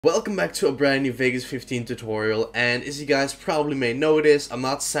Welcome back to a brand new Vegas 15 tutorial, and as you guys probably may notice, I'm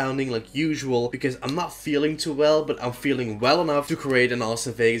not sounding like usual because I'm not feeling too well, but I'm feeling well enough to create an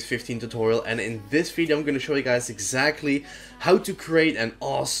awesome Vegas 15 tutorial. And in this video I'm going to show you guys exactly how to create an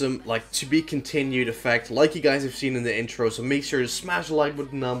awesome to be continued effect like you guys have seen in the intro. So make sure to smash the like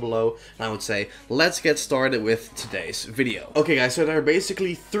button down below, and I would say let's get started with today's video. Okay guys, so there are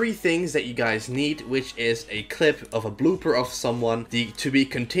basically three things that you guys need, which is a clip of a blooper of someone, the to be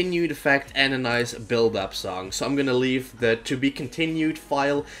continued effect, and a nice build-up song. So I'm gonna leave the to be continued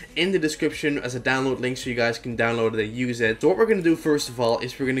file in the description as a download link so you guys can download it and use it. So what we're gonna do first of all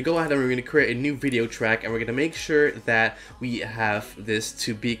is we're gonna go ahead and we're gonna create a new video track, and we're gonna make sure that we have this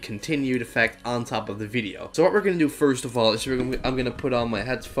to be continued effect on top of the video. So what we're gonna do first of all is I'm gonna put on my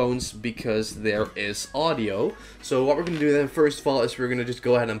headphones because there is audio. So what we're gonna do then first of all is we're gonna just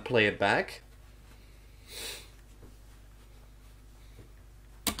go ahead and play it back.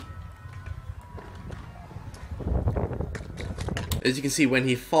 As you can see, when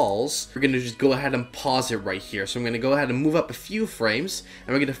he falls, we're going to just go ahead and pause it right here. So I'm going to go ahead and move up a few frames,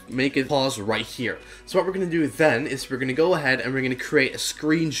 and we're going to make it pause right here. So what we're going to do then is we're going to go ahead and we're going to create a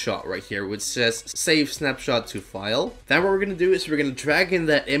screenshot right here, which says save snapshot to file. Then what we're going to do is we're going to drag in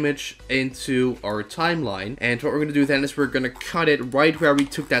that image into our timeline. And what we're going to do then is we're going to cut it right where we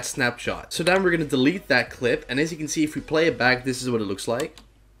took that snapshot. So then we're going to delete that clip. And as you can see, if we play it back, this is what it looks like.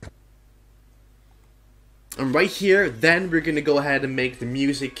 And right here, then we're going to go ahead and make the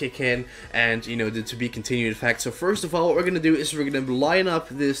music kick in and, you know, the to be continued effect. So first of all, what we're going to do is we're going to line up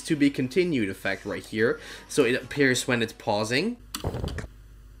this to be continued effect right here, so it appears when it's pausing.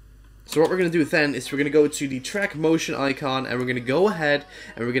 So what we're going to do then is we're going to go to the track motion icon, and we're going to go ahead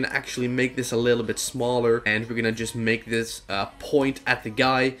and we're going to actually make this a little bit smaller, and we're going to just make this point at the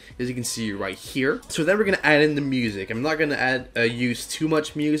guy, as you can see right here. So then we're going to add in the music. I'm not going to use too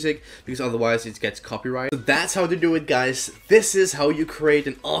much music because otherwise it gets copyrighted. So that's how to do it, guys. This is how you create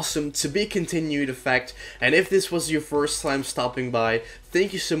an awesome to be continued effect. And if this was your first time stopping by,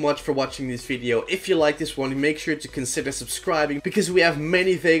 thank you so much for watching this video. If you like this one, make sure to consider subscribing because we have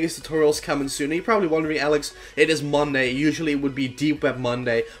many Vegas tutorials coming soon. And you're probably wondering, Alex, it is Monday. Usually it would be Deep Web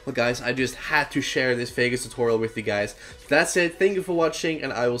Monday. Well guys, I just had to share this Vegas tutorial with you guys. So that's it. Thank you for watching,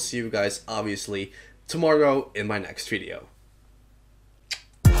 and I will see you guys obviously tomorrow in my next video.